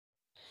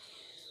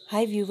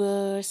High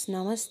viewers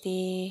नमस्ते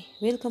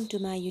welcome to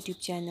my YouTube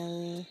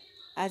channel.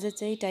 आज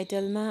चाहिँ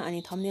टाइटलमा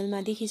अनि थम्बनेलमा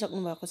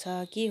देखिसक्नु भएको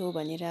छ के हो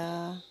भनेर।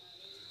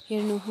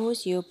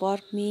 हेर्नुहोस् यो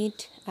पर्क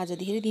मिट आज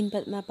धेरै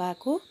दिनमा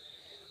पाएको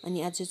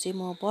अनि आज चाहिँ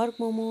म पर्क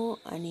मोमो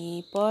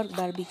अनि पर्क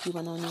बारबिक्यू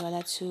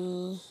बनाउनेवाला छु।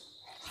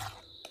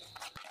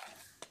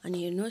 अनि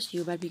हेर्नुहोस्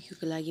यो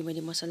बारबिक्यूको लागि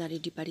मैले मसला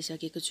रेडी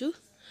पारिसकेको छु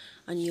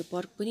अनि यो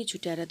पर्क पनि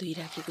छुट्याएर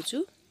धोइराखेको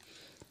छु।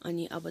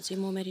 अनि अब चाहिँ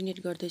म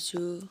म्यारिनेट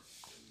गर्दैछु।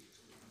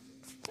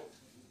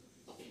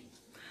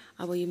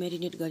 अब यो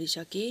म्यारिनेट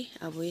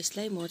गरिसके अब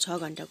यसलाई म 6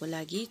 घण्टाको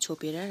लागि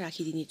छोपेर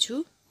राखिदिने छु।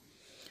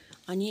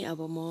 अनि अब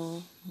म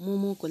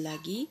मोमोको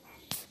लागि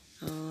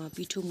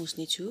पिठो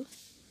मुस्ने छु।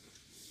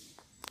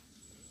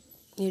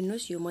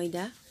 हेर्नुहोस् यो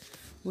मैदा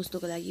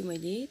मुस्नको लागि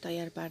मैले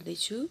तयार पार्दै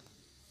छु।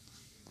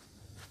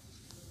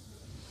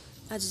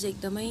 आज चाहिँ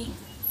एकदमै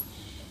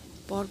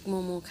पर्क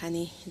मोमो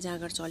खाने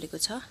जाँगर चलेको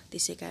छ,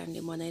 त्यसै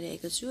कारणले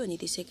बनाइरहेको छु। अनि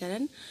त्यसै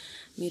कारण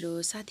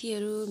मेरो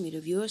साथीहरू मेरो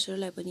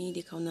भ्युअर्सहरूलाई पनि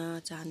देखाउन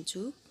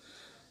चाहन्छु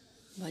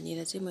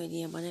भनेर चाहिँ मैले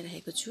यहाँ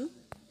बनाइरहेको छु।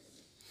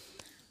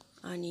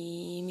 अनि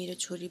मेरो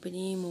छोरी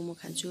पनि मोमो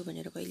खान्छु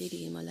भनेर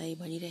कहिलेदेखि मलाई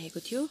भनिरहेको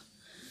थियो।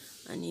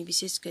 अनि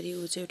विशेष गरी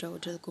ऊ चाहिँ एउटा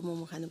होटलको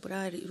मोमो खानु पुरा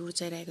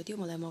रुचाइरहेको थियो,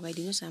 मलाई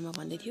मगाइदिनुहोस् आमा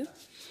भन्दै थियो।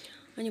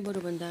 अनि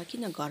बरुभन्दा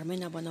किन घरमै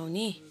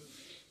नबनाउने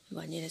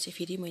भनेर चाहिँ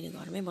फेरि मैले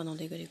घरमै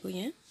बनाउँदै गरेको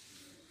यहाँ।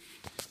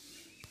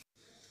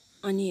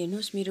 अनि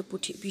हेर्नुहोस् मेरो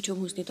पिठो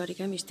मुस्ने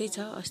तरिका पनि यस्तै छ।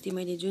 अस्ति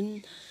मैले जुन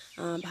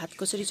भात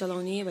कसरी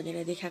चलाउने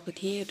भनेर देखाएको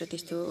थिएँ एउटा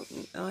त्यस्तो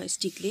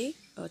स्टिकले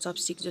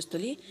चपस्टिक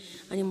जस्तोले।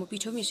 अनि म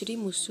पिठो पनि यसरी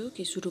मुस्छु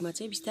कि सुरुमा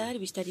चाहिँ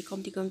बिस्तारै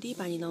कम्ती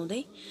पानी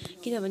लाउँदै,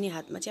 किनभने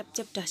हातमा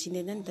च्याप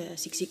टाँसिँदैन नि त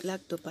सिकसिक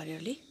लाग्दो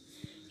पाराले।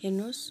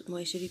 हेर्नुहोस् म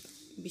यसरी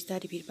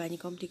बिस्तारै फेरि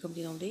पानी कम्ती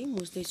लाउँदै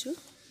मुस्दैछु।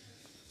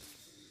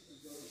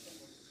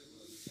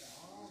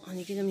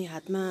 अनि किनभने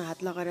हातमा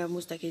हात लगाएर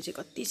मुस्दाखेरि चाहिँ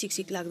कति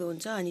सिकसिक लाग्दो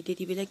हुन्छ अनि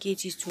त्यति बेला के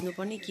चिज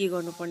छुनुपर्ने के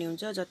गर्नुपर्ने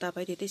हुन्छ जता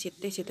पाए त्यतै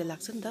सेतै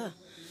लाग्छ नि त।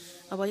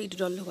 अब अलिकति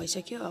डल्लो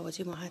भइसक्यो, अब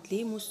चाहिँ म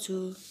हातले मुस्छु।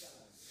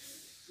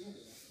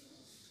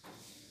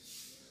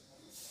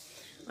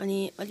 अनि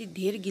अलिक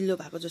धेर गिल्लो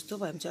भएको जस्तो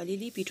भयो भने चाहिँ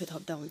अलिअलि पिठो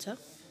थप्दा हुन्छ।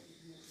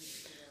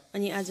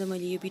 अनि आज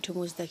मैले यो पिठो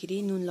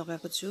मुस्दाखेरि नुन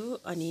लगाएको छु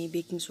अनि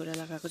बेकिङ सोडा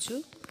लगाएको छु।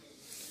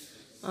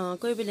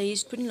 कोही बेला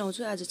यिस्ट पनि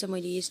लाउँछु, आज चाहिँ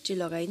मैले यिस्ट चाहिँ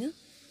लगाइनँ।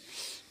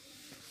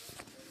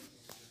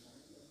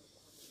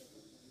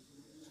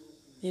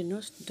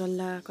 हेर्नुहोस्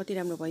डल्ला कति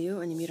राम्रो भयो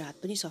अनि मेरो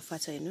हात पनि सफा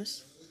छ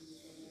हेर्नुहोस्।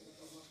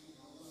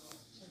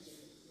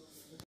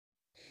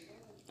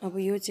 अब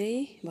यो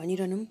चाहिँ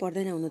भनिरहनु पनि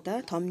पर्दैन हुनु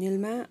त,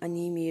 थम्बनेलमा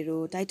अनि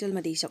मेरो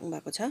टाइटलमा देखिसक्नु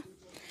भएको छ।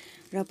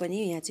 र पनि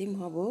यहाँ चाहिँ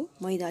म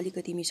अब मैदा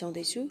अलिकति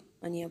मिसाउँदैछु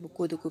अनि अब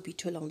कोदोको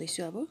पिठो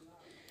लाउँदैछु। अब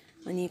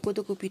अनि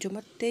कोदोको पिठो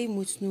मात्रै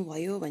मुस्नु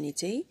भयो भने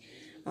चाहिँ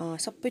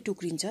सबै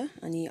टुक्रिन्छ।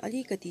 अनि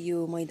अलिकति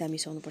यो मैदा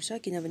मिसाउनुपर्छ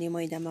किनभने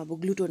मैदामा अब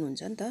ग्लुटोन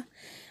हुन्छ नि त।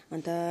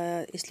 अन्त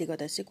यसले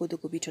गर्दा चाहिँ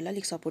कोदोको पिठोलाई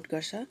अलिक सपोर्ट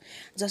गर्छ।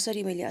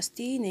 जसरी मैले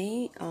अस्ति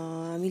नै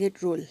मिलेट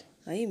रोल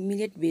है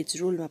मिलेट भेज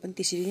रोलमा पनि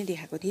त्यसरी नै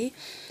देखाएको थिएँ।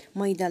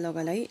 मैदा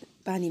लगालाई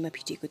पानीमा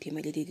फिटेको थिएँ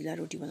मैले त्यति बेला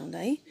रोटी बनाउँदा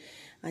है।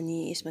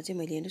 अनि यसमा चाहिँ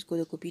मैले हेर्नुहोस्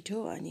कोदोको पिठो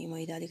अनि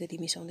मैदा अलिकति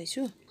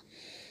मिसाउँदैछु।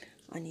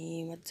 अनि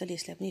मजाले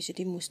यसलाई पनि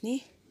यसरी मुस्ने।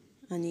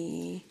 अनि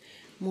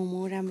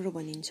मोमो राम्रो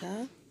बनिन्छ,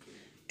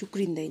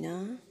 टुक्रिँदैन।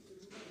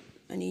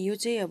 अनि यो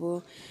चाहिँ अब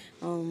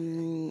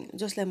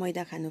जसलाई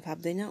मैदा खानु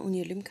फाप्दैन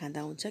उनीहरूले पनि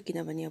खाँदा हुन्छ,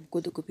 किनभने अब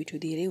कोदोको पिठो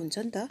धेरै हुन्छ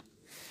नि त।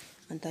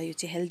 अन्त यो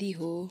चाहिँ हेल्दी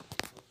हो।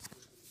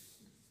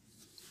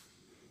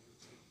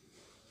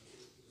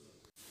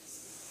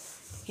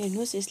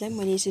 हेर्नुहोस् यसलाई पनि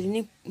मैले यसरी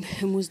नै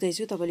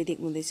मुस्दैछु, तपाईँले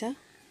देख्नुहुँदैछ।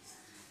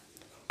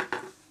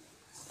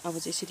 अब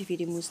चाहिँ यसरी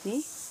फेरि मुस्ने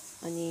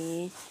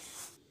अनि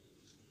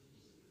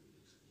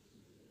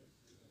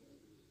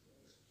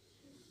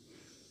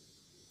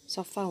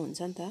सफा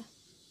हुन्छ नि त।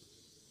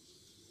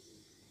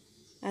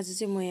 आज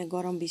चाहिँ म यहाँ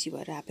गरम बेसी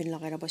भएर हाफ प्यान्ट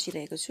लगाएर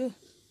बसिरहेको छु।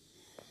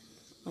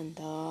 अन्त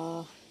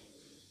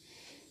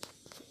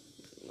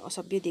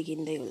असभ्य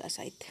देखिँदै होला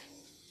सायद।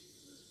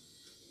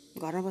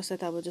 घरमा बस्दा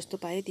त अब जस्तो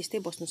पायो त्यस्तै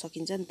बस्नु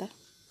सकिन्छ नि त।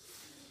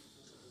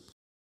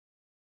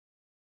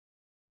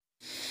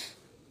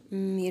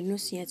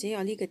 हेर्नुहोस् यहाँ चाहिँ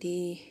अलिकति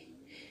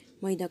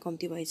मैदा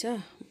कम्ती भएछ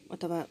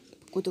अथवा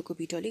कोदोको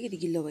पिठो अलिकति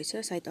गिल्लो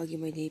भएछ। सायद अघि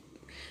मैले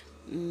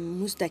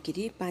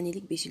मुस्दाखेरि पानी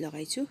अलिक बेसी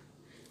लगाइछु।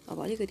 अब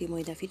अलिकति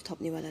मैदा फेरि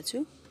थप्नेवाला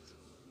छु।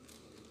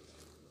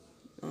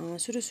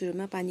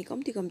 सुरुमा पानी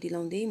कम्ती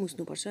लाउँदै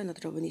मुस्नुपर्छ,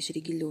 नत्र भने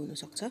यसरी गिल्लो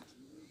हुनसक्छ।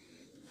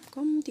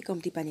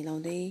 कम्ती पानी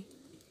लाउँदै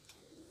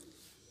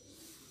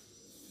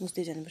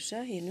मुस्दै जानुपर्छ।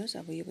 हेर्नुहोस्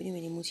अब यो पनि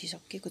मैले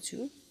मुसिसकेको छु।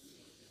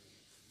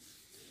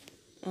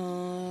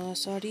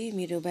 सरी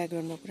मेरो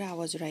ब्याकग्राउन्डमा पुरा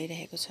आवाजहरू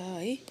आइरहेको छ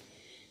है।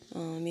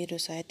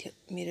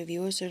 मेरो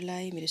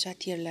भ्युअर्सहरूलाई मेरो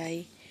साथीहरूलाई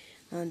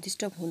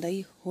डिस्टर्ब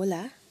हुँदै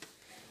होला।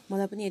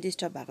 मलाई पनि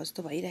डिस्टर्ब भएको जस्तो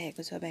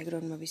भइरहेको छ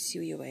ब्याकग्राउन्डमा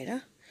बेसी उयो भएर।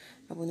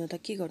 अब हुन त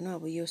के गर्नु,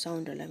 अब यो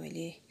साउन्डहरूलाई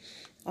मैले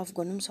अफ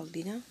गर्नु पनि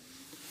सक्दिनँ।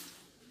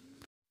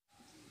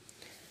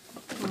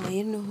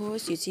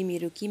 हेर्नुहोस् यो चाहिँ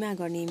मेरो किमा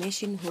गर्ने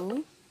मेसिन हो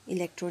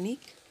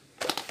इलेक्ट्रोनिक।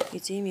 यो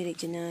चाहिँ मेरो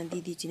एकजना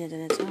दिदी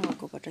चिनाजना छ,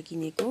 अर्कोबाट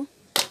किनेको,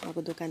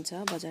 अर्को दोकान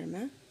छ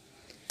बजारमा।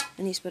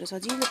 अनि यसबाट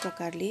सजिलो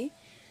प्रकारले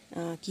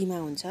किमा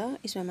हुन्छ।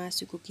 यसमा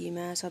मासुको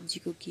किमा,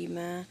 सब्जीको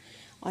किमा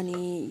अनि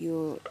यो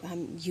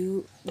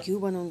घिउ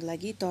बनाउनको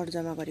लागि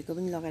तर्जमा गरेको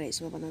पनि लगाएर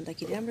यसमा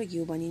बनाउँदाखेरि राम्रो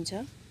घिउ बनिन्छ।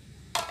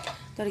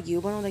 तर घिउ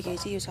बनाउँदाखेरि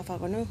चाहिँ यो सफा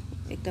गर्नु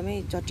एकदमै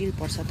जटिल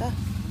पर्छ त।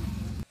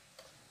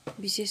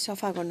 विशेष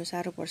सफा गर्नु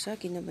साह्रो पर्छ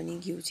किनभने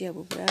घिउ चाहिँ अब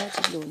पुरा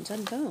चिप्लो हुन्छ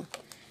नि त,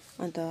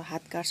 अन्त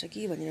हात काट्छ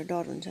कि भनेर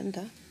डर हुन्छ नि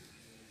त।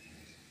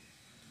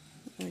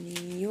 अनि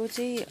यो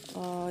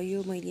चाहिँ यो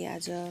मैले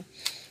आज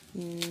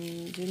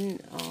जुन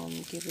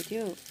के पो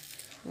थियो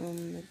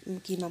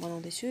किमा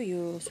बनाउँदैछु,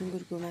 यो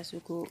सुँगुरको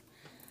मासुको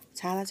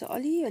छाला चाहिँ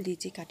अलिअलि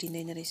चाहिँ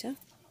काटिँदैन रहेछ।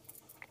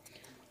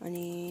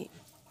 अनि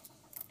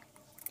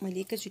मैले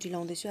एकैचोटि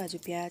लाउँदैछु आज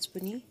प्याज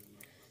पनि,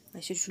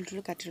 यसरी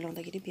ठुल्ठुलो काटेर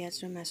लाउँदाखेरि प्याज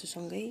र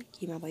मासुसँगै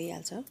किमा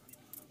भइहाल्छ।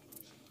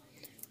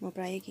 म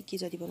प्रायः के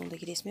जति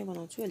बनाउँदाखेरि यसमै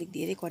बनाउँछु, अलिक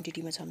धेरै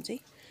क्वान्टिटीमा छ भने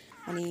चाहिँ।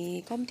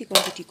 अनि कम्ती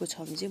क्वान्टिटीको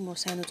छ भने चाहिँ म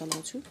सानो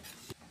चलाउँछु।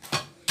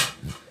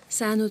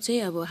 सानो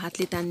चाहिँ अब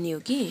हातले तान्ने हो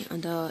कि,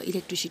 अन्त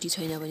इलेक्ट्रिसिटी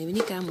छैन भने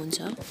पनि काम हुन्छ।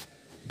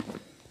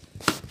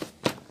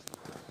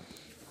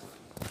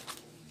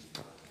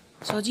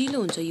 सजिलो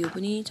हुन्छ यो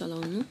पनि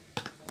चलाउनु।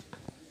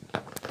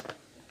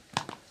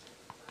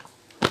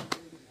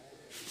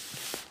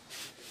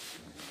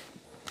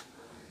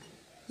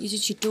 यो चाहिँ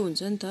छिट्टो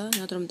हुन्छ नि त,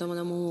 नत्र त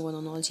मलाई मोमो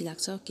बनाउनु अल्छी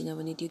लाग्छ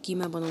किनभने त्यो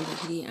किमा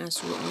बनाउँदाखेरि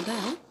आँसु आउँदा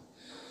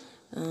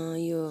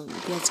यो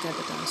प्याज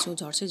काट्दा त आँसु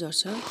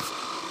झर्छ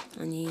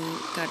अनि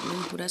काट्नु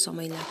पनि पुरा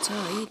समय लाग्छ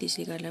है।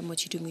 त्यसले गर्दा म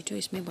छिटो मिठो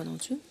यसमै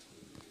बनाउँछु।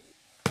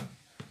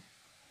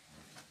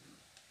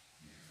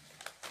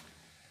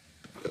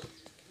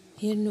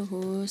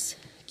 हेर्नुहोस्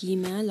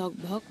किमा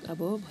लगभग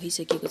अब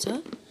भइसकेको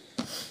छ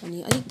अनि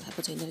अलिक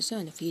भएको छैन रहेछ।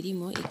 अनि फेरि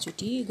म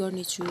एकचोटि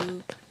गर्नेछु।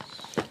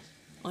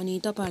 अनि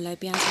तपाईहरुलाई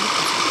प्याज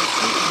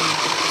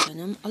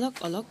अलग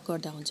अलग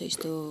गर्दा हुन्छ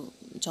यस्तो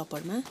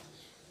चपरमा,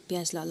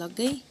 प्याजलाई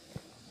अलग्गै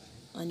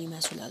अनि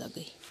मासुलाई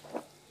अलग्गै।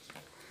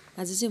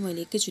 आज चाहिँ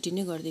मैले एकैचोटि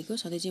नै गरिदिएको,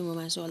 सधैँ चाहिँ म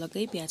मासु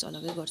अलग्गै प्याज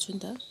अलग्गै गर्छु नि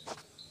त।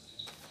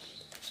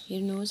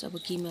 हेर्नुहोस् अब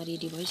किमा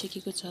रेडी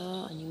भइसकेको छ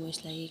अनि म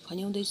यसलाई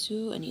खन्याउँदैछु।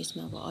 अनि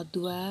यसमा अब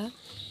अदुवा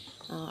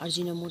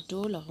अजिनोमोटो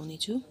लगाउने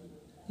छु।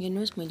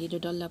 हेर्नुहोस् मैले यो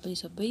डल्ला पनि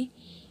सबै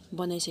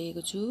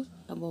बनाइसकेको छु।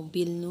 अब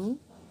बेल्नु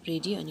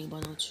रेडी अनि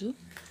बनाउँछु।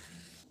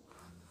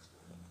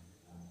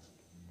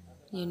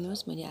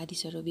 हेर्नुहोस् मैले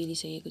आधीसरो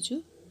बेलिसकेको छु,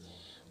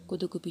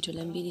 कोदोको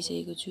पिठोलाई पनि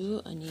बेलिसकेको छु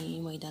अनि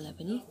मैदालाई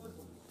पनि।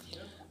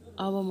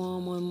 अब म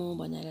मोमो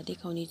बनाएर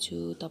देखाउने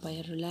छु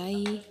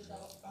तपाईहरुलाई।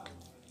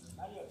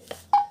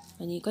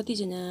 अनि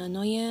कतिजना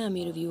नयाँ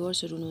मेरो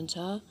भ्युअर्सहरु हुनुहुन्छ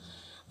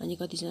अनि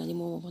कतिजनाले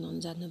मोमो बनाउन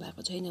जान्नु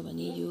भएको छैन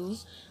भने यो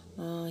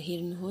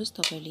हेर्नुहोस्,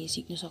 तपाईहरुले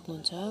सिक्न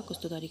सक्नुहुन्छ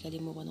कस्तो तरिकाले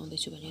म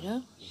बनाउँदैछु भनेर।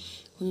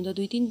 हुन त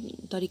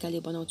 2-3 तरिकाले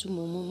बनाउँछु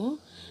मोमो म,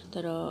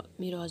 तर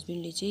मेरो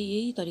हस्बेन्डले चाहिँ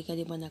यही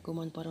तरिकाले बनाएको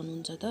मन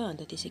पराउनुहुन्छ त,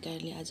 अन्त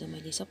त्यसैकारणले आज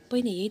मैले सबै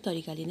नै यही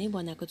तरिकाले नै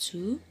बनाएको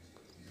छु।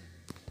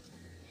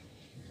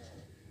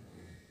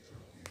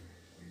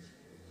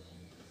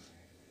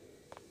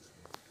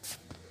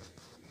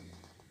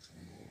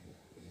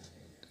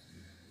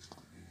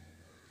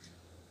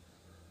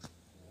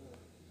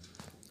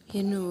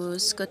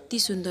 हेर्नुहोस् कति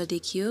सुन्दर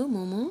देखियो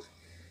मोमो।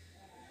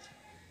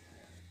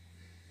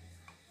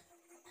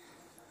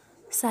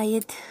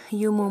 सायद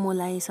यो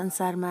मोमोलाई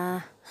संसारमा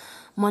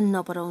मन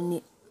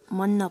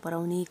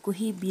नपराउने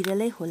कोही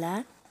बिरलै होला।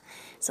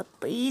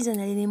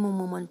 सबैजनाले नै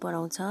मोमो मन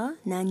पराउँछ,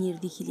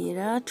 नानीहरुदेखि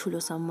लिएर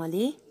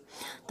ठुलोसम्मले।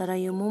 तर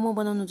यो मोमो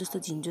बनाउनु जस्तो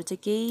झिन्झो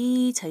चाहिँ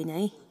केही छैन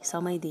है,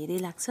 समय धेरै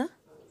लाग्छ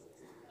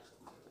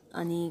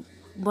अनि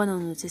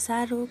बनाउनु चाहिँ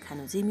साह्रो,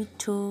 खानु चाहिँ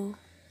मिठो।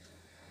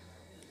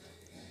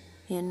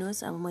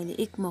 हेर्नुहोस् अब मैले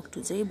एक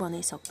मक्टु चाहिँ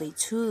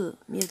बनाइसक्दैछु।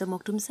 मेरो त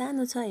मक्टु पनि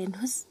सानो छ,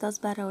 हेर्नुहोस्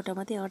 10-12 वटा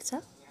मात्रै अट्छ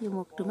यो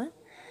मक्टुमा।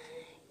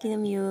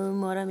 किनभने यो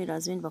म र मेरो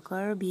हस्बेन्ड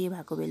भर्खर बिहे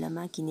भएको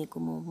बेलामा किनेको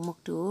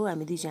मक्टु हो,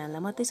 हामी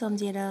दुईजनालाई मात्रै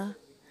सम्झेर।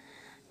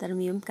 तर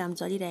यो पनि काम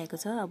चलिरहेको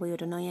छ। अब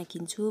एउटा नयाँ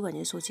किन्छु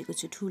भनेर सोचेको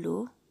छु ठुलो,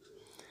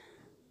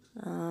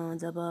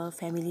 जब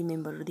फ्यामिली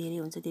मेम्बरहरू धेरै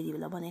हुन्छ त्यति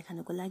बेला बनाइ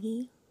खानुको लागि।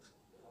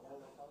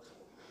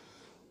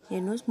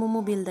 हेर्नुहोस्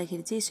मोमो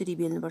बेल्दाखेरि चाहिँ यसरी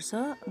बेल्नुपर्छ,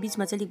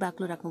 बिचमा चाहिँ अलिक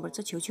बाक्लो राख्नुपर्छ,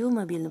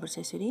 छेउछेउमा बेल्नुपर्छ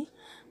यसरी,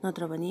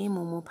 नत्र भने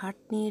मोमो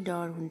फाट्ने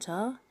डर हुन्छ।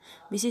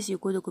 विशेष यो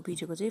कोदोको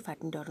पिठोको चाहिँ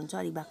फाट्ने डर हुन्छ,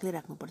 अलिक बाक्लै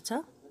राख्नुपर्छ।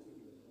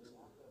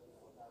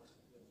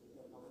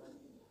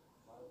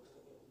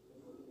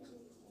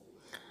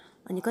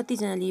 अनि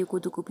कतिजनाले यो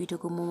कोदोको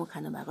पिठोको मोमो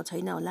खानु भएको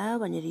छैन होला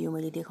भनेर यो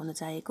मैले देखाउन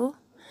चाहेको।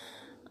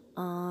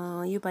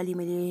 यो पालि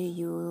मैले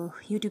यो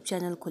युट्युब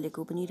च्यानल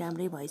खोलेको पनि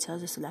राम्रै भएछ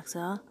जस्तो लाग्छ।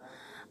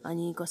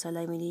 अनि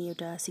कसैलाई मैले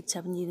एउटा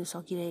शिक्षा पनि दिन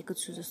सकिरहेको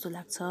छु जस्तो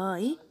लाग्छ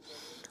है।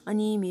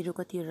 अनि मेरो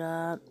कतिवटा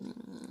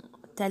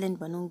ट्यालेन्ट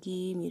भनौँ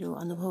कि मेरो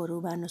अनुभवहरू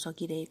बाँड्न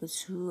सकिरहेको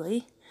छु है।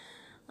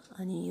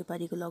 अनि यो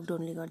पालिको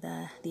लकडाउनले गर्दा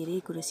धेरै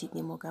कुरो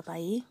सिक्ने मौका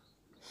पाएँ।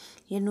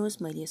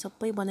 हेर्नुहोस् मैले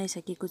सबै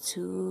बनाइसकेको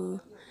छु,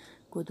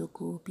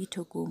 कोदोको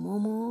पिठोको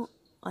मोमो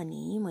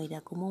अनि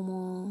मैदाको मोमो।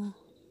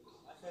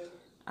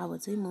 अब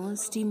चाहिँ म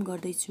स्टिम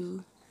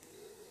गर्दैछु।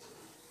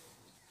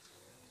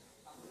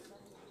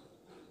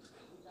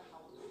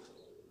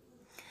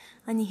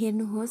 अनि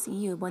हेर्नुहोस्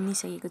यो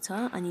बनिसकेको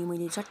छ। अनि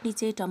मैले चटनी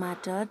चाहिँ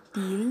टमाटर,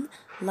 तिल,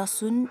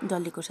 लसुन,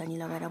 डल्ले खोर्सानी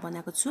लगाएर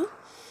बनाएको छु।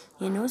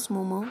 हेर्नुहोस्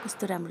मोमो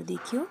कस्तो राम्रो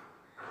देखियो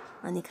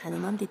अनि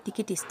खानुमा पनि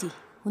त्यत्तिकै टेस्टी।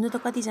 हुनु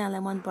त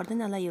कतिजनालाई मन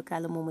पर्दैन होला यो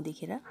कालो मोमो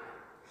देखेर।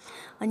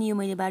 अनि यो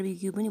मैले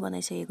बारबिक्यू पनि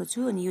बनाइसकेको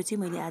छु। अनि यो चाहिँ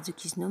मैले आज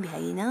खिच्नु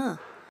भ्याइनँ।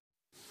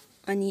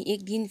 अनि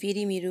एक दिन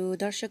फेरि मेरो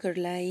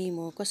दर्शकहरूलाई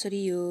म कसरी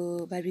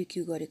यो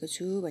बारबिक्यू गरेको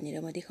छु भनेर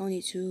म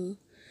देखाउने छु।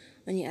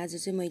 अनि आज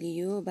चाहिँ मैले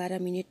यो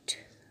 12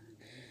 मिनट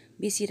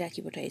बेसी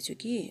राखिपठाएछु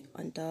कि,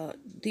 अन्त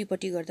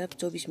दुईपट्टि गर्दा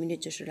 24 मिनट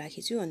जस्तो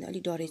राखेछु। अन्त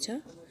अलिक डढेछ,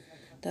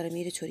 तर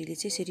मेरो छोरीले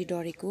चाहिँ यसरी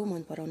डढेको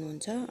मन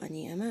पराउनुहुन्छ। अनि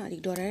आमा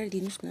अलिक डढाएर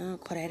दिनुहोस्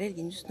न, खराएर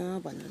दिनुहोस्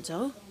न भन्नुहुन्छ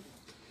हो।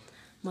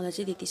 मलाई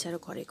चाहिँ त्यति साह्रो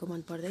खरेको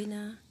मन पर्दैन,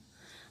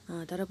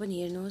 तर पनि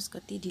हेर्नुहोस्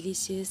कति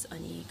डिलिसियस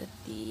अनि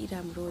कति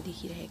राम्रो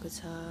देखिरहेको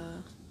छ।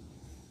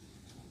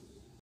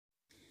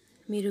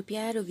 मेरो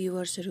प्यारो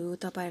भ्युवर्सहरू,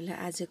 तपाईँहरूलाई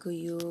आजको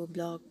यो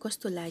ब्लग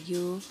कस्तो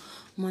लाग्यो?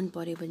 मन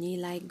पर्यो भने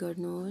लाइक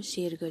गर्नुहोस्,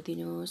 सेयर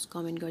गरिदिनुहोस्,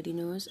 कमेन्ट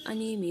गरिदिनुहोस्।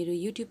 अनि मेरो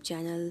युट्युब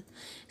च्यानल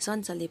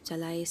सन्चा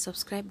लेप्चालाई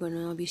सब्सक्राइब गर्न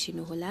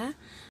नबिर्सिनुहोला।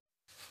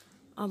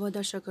 अब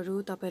दर्शकहरू,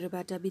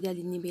 तपाईँहरूबाट बिदा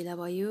लिने बेला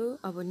भयो।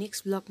 अब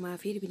नेक्स्ट ब्लगमा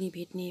फेरि पनि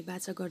भेट्ने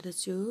बाचा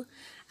गर्दछु।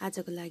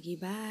 आजको लागि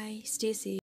बाई, स्टे सेफ।